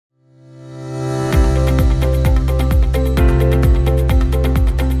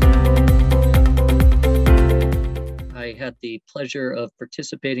the pleasure of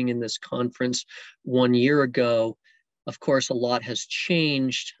participating in this conference 1 year ago. Of course, a lot has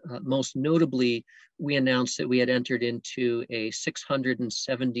changed. Most notably, we announced that we had entered into a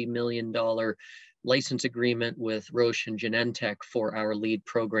 $670 million license agreement with Roche and Genentech for our lead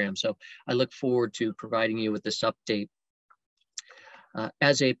program. So I look forward to providing you with this update.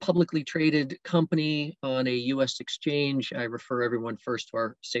 As a publicly traded company on a US exchange, I refer everyone first to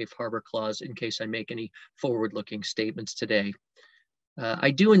our safe harbor clause in case I make any forward-looking statements today.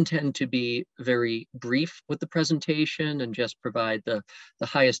 I do intend to be very brief with the presentation and just provide the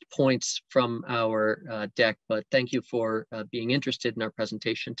highest points from our deck, but thank you for being interested in our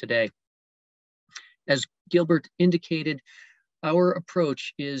presentation today. As Gilbert indicated, our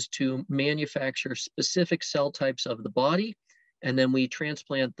approach is to manufacture specific cell types of the body, and then we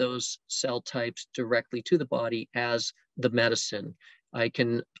transplant those cell types directly to the body as the medicine. I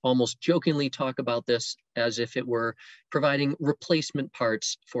can almost jokingly talk about this as if it were providing replacement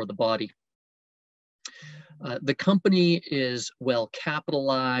parts for the body. The company is well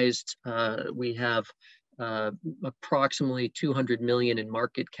capitalized. We have approximately 200 million in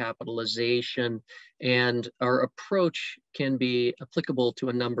market capitalization, and our approach can be applicable to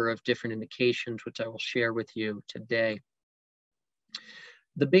a number of different indications, which I will share with you today.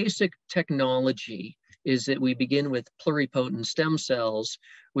 The basic technology is that we begin with pluripotent stem cells,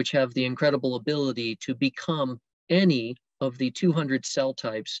 which have the incredible ability to become any of the 200 cell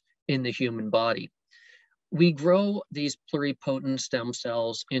types in the human body. We grow these pluripotent stem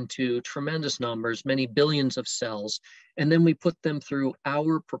cells into tremendous numbers, many billions of cells, and then we put them through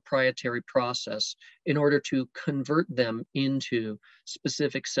our proprietary process in order to convert them into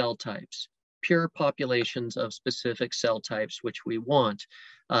specific cell types, pure populations of specific cell types which we want.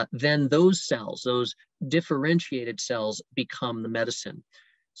 Then those cells, those differentiated cells, become the medicine.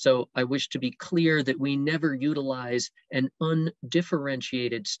 So I wish to be clear that we never utilize an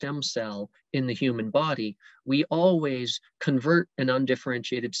undifferentiated stem cell in the human body. We always convert an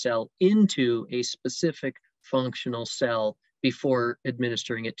undifferentiated cell into a specific functional cell before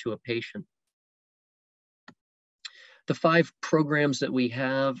administering it to a patient. The 5 programs that we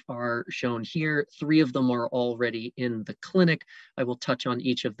have are shown here. 3 of them are already in the clinic. I will touch on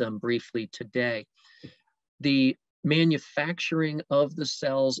each of them briefly today. The manufacturing of the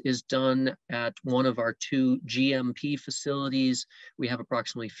cells is done at one of our 2 GMP facilities. We have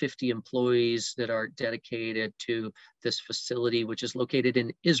approximately 50 employees that are dedicated to this facility, which is located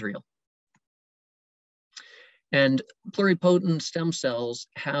in Israel. And pluripotent stem cells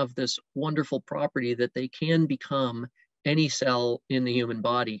have this wonderful property that they can become any cell in the human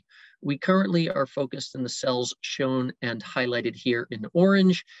body. We currently are focused on the cells shown and highlighted here in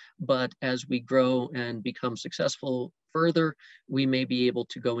orange, but as we grow and become successful further, we may be able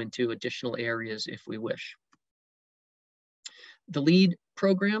to go into additional areas if we wish. The lead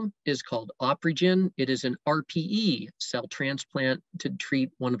program is called OpRegen. It is an RPE cell transplant to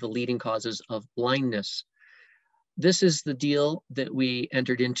treat one of the leading causes of blindness. This is the deal that we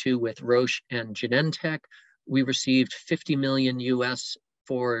entered into with Roche and Genentech. We received 50 million US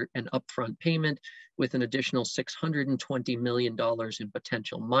for an upfront payment with an additional $620 million in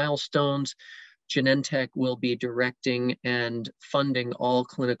potential milestones. Genentech will be directing and funding all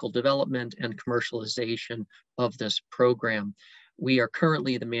clinical development and commercialization of this program. We are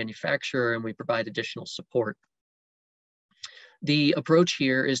currently the manufacturer and we provide additional support. The approach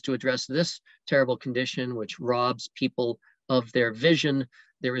here is to address this terrible condition which robs people of their vision.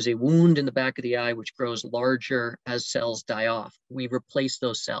 There is a wound in the back of the eye which grows larger as cells die off. We replace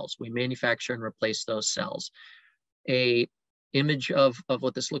those cells. We manufacture and replace those cells. An image of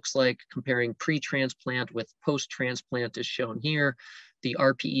what this looks like comparing pre-transplant with post-transplant is shown here. The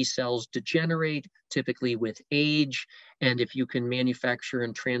RPE cells degenerate, typically with age, and if you can manufacture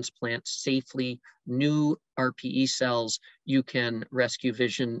and transplant safely new RPE cells, you can rescue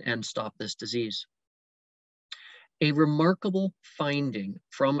vision and stop this disease. A remarkable finding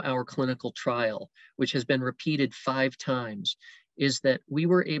from our clinical trial, which has been repeated 5 times, is that we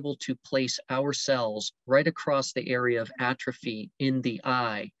were able to place our cells right across the area of atrophy in the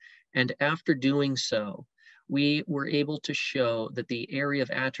eye. And after doing so, we were able to show that the area of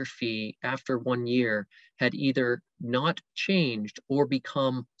atrophy after 1 year had either not changed or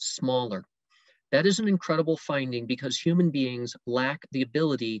become smaller. That is an incredible finding because human beings lack the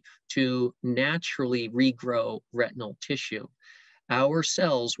ability to naturally regrow retinal tissue. Our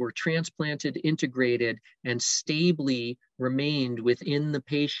cells were transplanted, integrated, and stably remained within the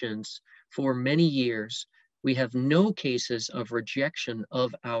patients for many years. We have no cases of rejection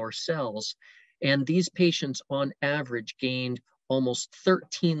of our cells, and these patients on average gained almost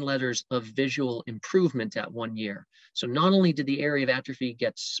 13 letters of visual improvement at 1 year. So not only did the area of atrophy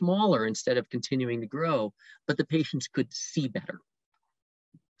get smaller instead of continuing to grow, but the patients could see better.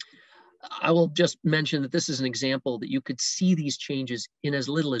 I will just mention that this is an example that you could see these changes in as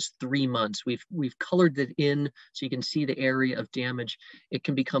little as 3 months. We've colored it in so you can see the area of damage. It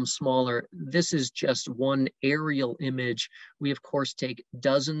can become smaller. This is just one aerial image. We, of course, take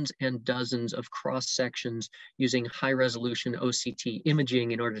dozens and dozens of cross sections using high resolution OCT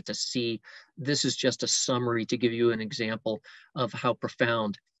imaging in order to see. This is just a summary to give you an example of how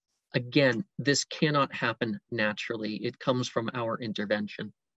profound. Again, this cannot happen naturally. It comes from our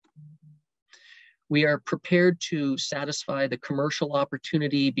intervention. We are prepared to satisfy the commercial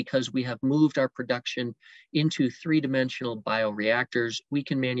opportunity because we have moved our production into three-dimensional bioreactors. We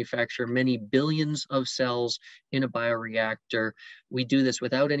can manufacture many billions of cells in a bioreactor. We do this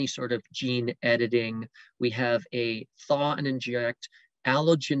without any sort of gene editing. We have a thaw and inject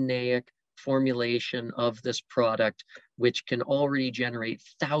allogeneic formulation of this product, which can already generate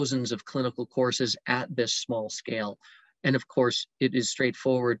thousands of clinical courses at this small scale. And of course, it is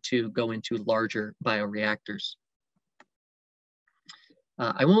straightforward to go into larger bioreactors.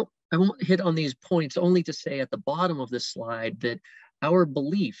 I won't hit on these points, only to say at the bottom of this slide that our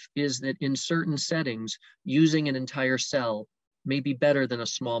belief is that in certain settings, using an entire cell may be better than a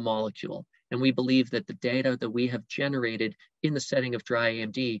small molecule. And we believe that the data that we have generated in the setting of dry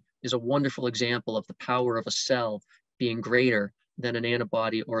AMD is a wonderful example of the power of a cell being greater than an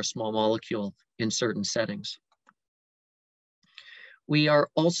antibody or a small molecule in certain settings. We are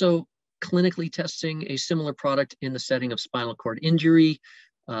also clinically testing a similar product in the setting of spinal cord injury.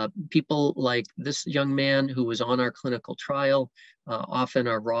 People like this young man who was on our clinical trial often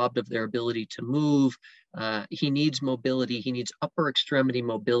are robbed of their ability to move. He needs mobility. He needs upper extremity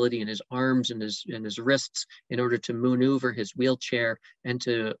mobility in his arms and his wrists in order to maneuver his wheelchair and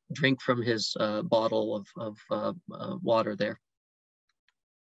to drink from his bottle of water there.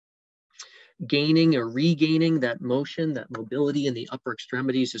 Gaining or regaining that motion, that mobility in the upper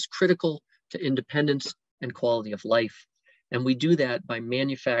extremities is critical to independence and quality of life. And we do that by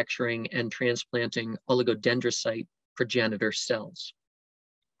manufacturing and transplanting oligodendrocyte progenitor cells.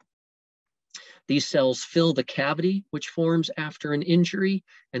 These cells fill the cavity which forms after an injury,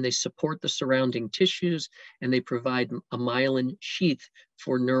 and they support the surrounding tissues, and they provide a myelin sheath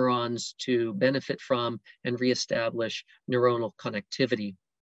for neurons to benefit from and reestablish neuronal connectivity.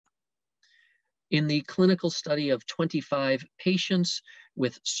 In the clinical study of 25 patients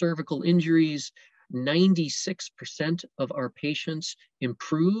with cervical injuries, 96% of our patients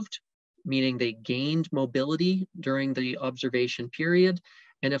improved, meaning they gained mobility during the observation period,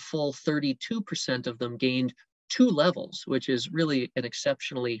 and a full 32% of them gained 2 levels, which is really an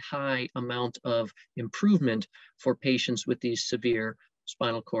exceptionally high amount of improvement for patients with these severe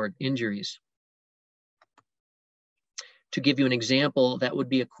spinal cord injuries. To give you an example, that would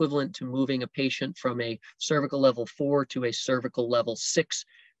be equivalent to moving a patient from a cervical level 4 to a cervical level 6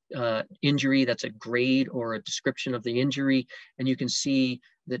 injury. That's a grade or a description of the injury. And you can see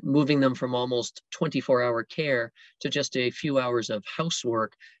that moving them from almost 24-hour care to just a few hours of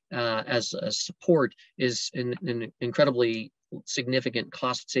housework as a support is an incredibly significant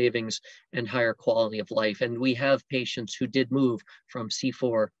cost savings and higher quality of life. And we have patients who did move from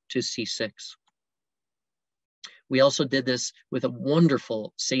C4 to C6. We also did this with a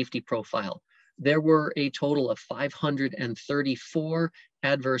wonderful safety profile. There were a total of 534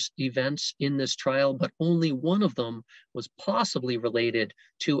 adverse events in this trial, but only one of them was possibly related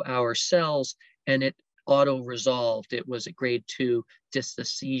to our cells, and it auto-resolved. It was a grade 2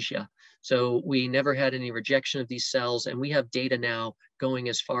 dysesthesia. So we never had any rejection of these cells, and we have data now going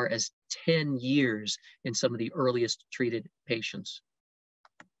as far as 10 years in some of the earliest treated patients.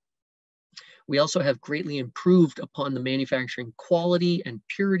 We also have greatly improved upon the manufacturing quality and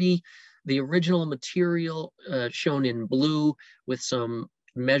purity. The original material shown in blue with some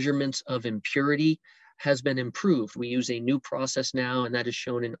measurements of impurity has been improved. We use a new process now, and that is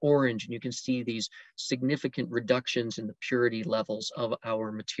shown in orange, and you can see these significant reductions in the purity levels of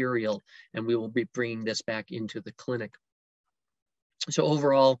our material, and we will be bringing this back into the clinic. So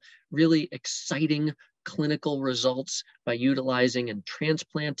overall, really exciting clinical results by utilizing and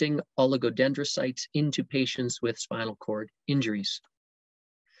transplanting oligodendrocytes into patients with spinal cord injuries.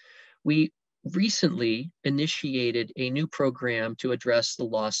 We recently initiated a new program to address the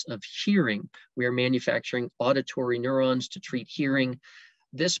loss of hearing. We are manufacturing auditory neurons to treat hearing.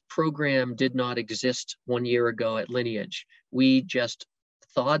 This program did not exist 1 year ago at Lineage. We just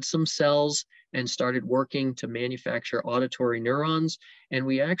thawed some cells and started working to manufacture auditory neurons. And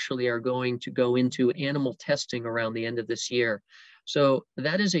we actually are going to go into animal testing around the end of this year. So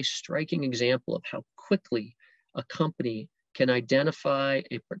that is a striking example of how quickly a company can identify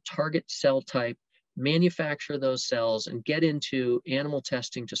a target cell type, manufacture those cells, and get into animal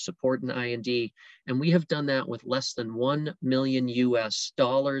testing to support an IND. And we have done that with less than $1 million US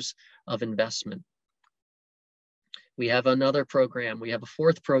of investment. We have another program. We have a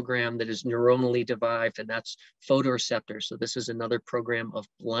fourth program that is neuronally derived, and that's photoreceptor. So this is another program of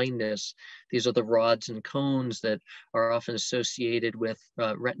blindness. These are the rods and cones that are often associated with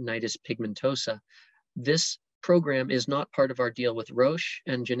retinitis pigmentosa. This program is not part of our deal with Roche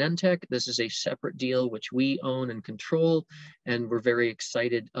and Genentech. This is a separate deal which we own and control, and we're very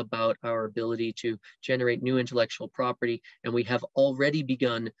excited about our ability to generate new intellectual property, and we have already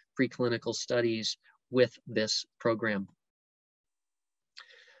begun preclinical studies with this program.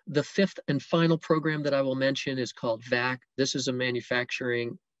 The fifth and final program that I will mention is called VAC. This is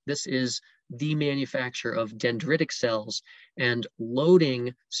the manufacture of dendritic cells and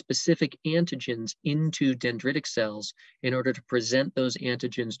loading specific antigens into dendritic cells in order to present those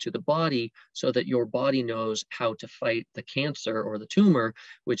antigens to the body so that your body knows how to fight the cancer or the tumor,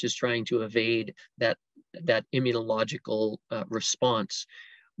 which is trying to evade that immunological response.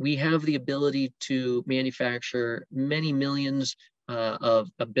 We have the ability to manufacture many millions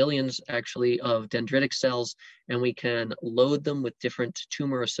billions actually of dendritic cells, and we can load them with different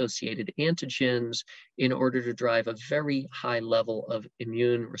tumor-associated antigens in order to drive a very high level of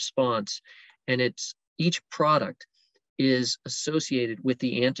immune response. And each product is associated with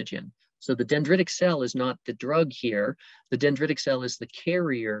the antigen. So the dendritic cell is not the drug here. The dendritic cell is the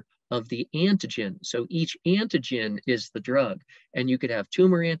carrier of the antigen. So each antigen is the drug. And you could have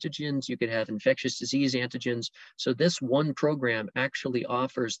tumor antigens, you could have infectious disease antigens. So this one program actually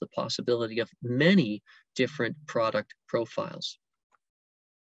offers the possibility of many different product profiles.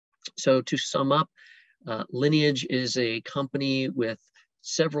 So to sum up, Lineage is a company with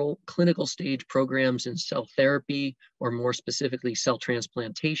several clinical stage programs in cell therapy, or more specifically, cell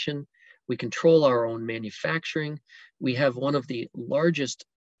transplantation. We control our own manufacturing. We have one of the largest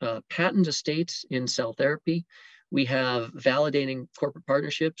patent estates in cell therapy. We have validating corporate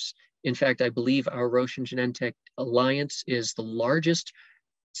partnerships. In fact, I believe our Roche and Genentech alliance is the largest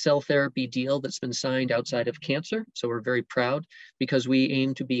cell therapy deal that's been signed outside of cancer. So we're very proud because we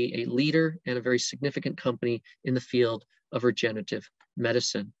aim to be a leader and a very significant company in the field of regenerative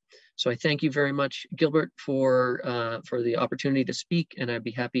medicine. So I thank you very much, Gilbert, for the opportunity to speak, and I'd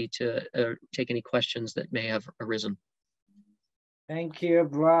be happy to take any questions that may have arisen. Thank you,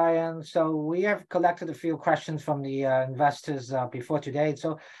 Brian. So we have collected a few questions from the investors before today.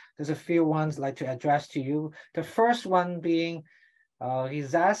 So there's a few ones I'd like to address to you. The first one being,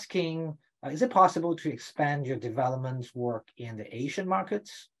 he's asking, is it possible to expand your development work in the Asian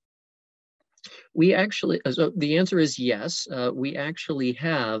markets? We actually, so the answer is yes. We actually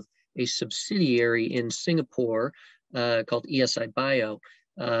have a subsidiary in Singapore called ESI Bio.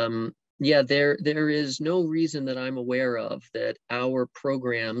 Yeah, there is no reason that I'm aware of that our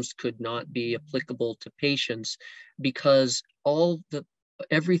programs could not be applicable to patients, because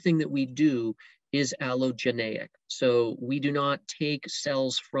everything that we do is allogeneic. So we do not take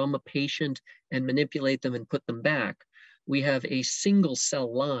cells from a patient and manipulate them and put them back. We have a single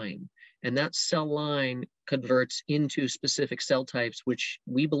cell line, and that cell line converts into specific cell types, which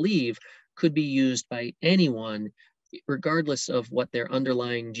we believe could be used by anyone, regardless of what their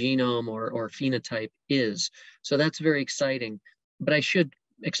underlying genome or phenotype is. So that's very exciting. But I should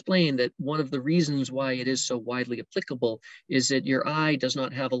explain that one of the reasons why it is so widely applicable is that your eye does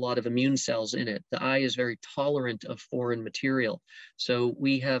not have a lot of immune cells in it. The eye is very tolerant of foreign material. So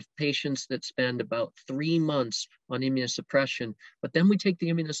we have patients that spend about 3 months on immunosuppression, but then we take the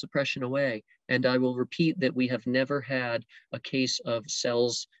immunosuppression away. And I will repeat that we have never had a case of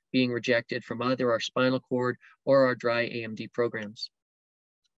cells being rejected from either our spinal cord or our dry AMD programs.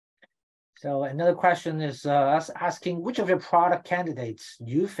 So another question is asking, which of your product candidates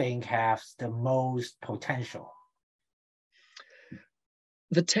you think has the most potential?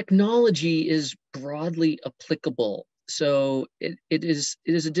 The technology is broadly applicable. So it is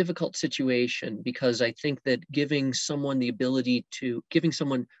a difficult situation, because I think that giving someone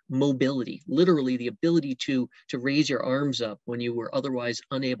mobility, literally the ability to raise your arms up when you were otherwise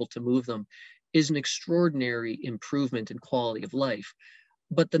unable to move them, is an extraordinary improvement in quality of life.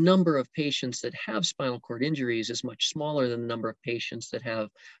 But the number of patients that have spinal cord injuries is much smaller than the number of patients that have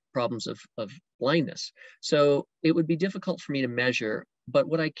problems of blindness. So it would be difficult for me to measure. But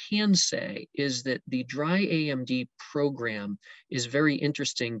what I can say is that the dry AMD program is very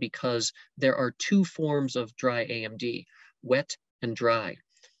interesting because there are two forms of dry AMD, wet and dry.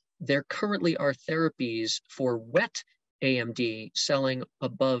 There currently are therapies for wet AMD selling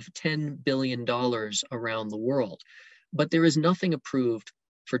above $10 billion around the world, but there is nothing approved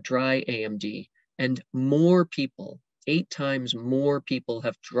for dry AMD, and more people, 8 times more people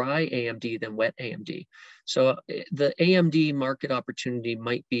have dry AMD than wet AMD. So the AMD market opportunity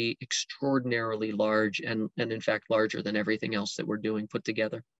might be extraordinarily large and in fact larger than everything else that we're doing put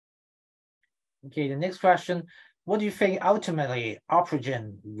together. Okay, the next question. What do you think ultimately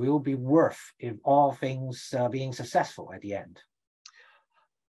OpRegen will be worth if all things being successful at the end?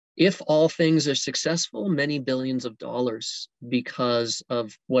 If all things are successful, many billions of dollars, because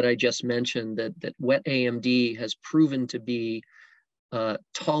of what I just mentioned, that wet AMD has proven to be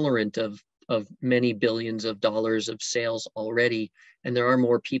tolerant of many billions of dollars of sales already, and there are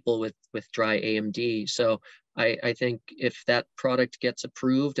more people with dry AMD. So I think if that product gets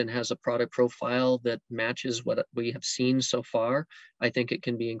approved and has a product profile that matches what we have seen so far, I think it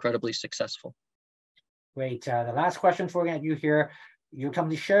can be incredibly successful. Great. The last question for you here. Your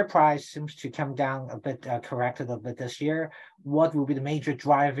company share price seems to come down a bit, corrected a bit this year. What will be the major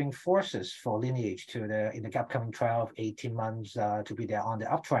driving forces for Lineage in the upcoming 12, 18 months to be there on the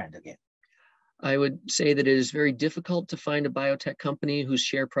uptrend again? I would say that it is very difficult to find a biotech company whose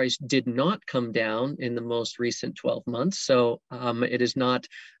share price did not come down in the most recent 12 months. So it is not,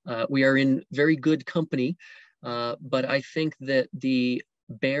 we are in very good company, but I think that the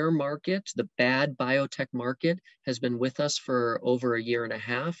bear market, the bad biotech market, has been with us for over 1.5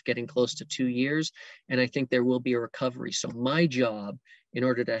 years, getting close to 2 years, and I think there will be a recovery. So my job, in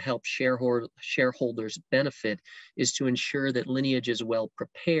order to help shareholders benefit, is to ensure that Lineage is well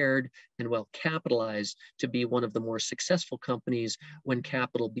prepared and well capitalized to be one of the more successful companies when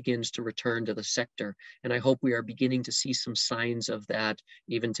capital begins to return to the sector. And I hope we are beginning to see some signs of that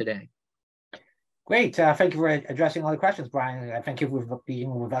even today. Great. Thank you for addressing all the questions, Brian. Thank you for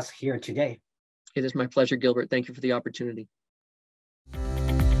being with us here today. It is my pleasure, Gilbert. Thank you for the opportunity.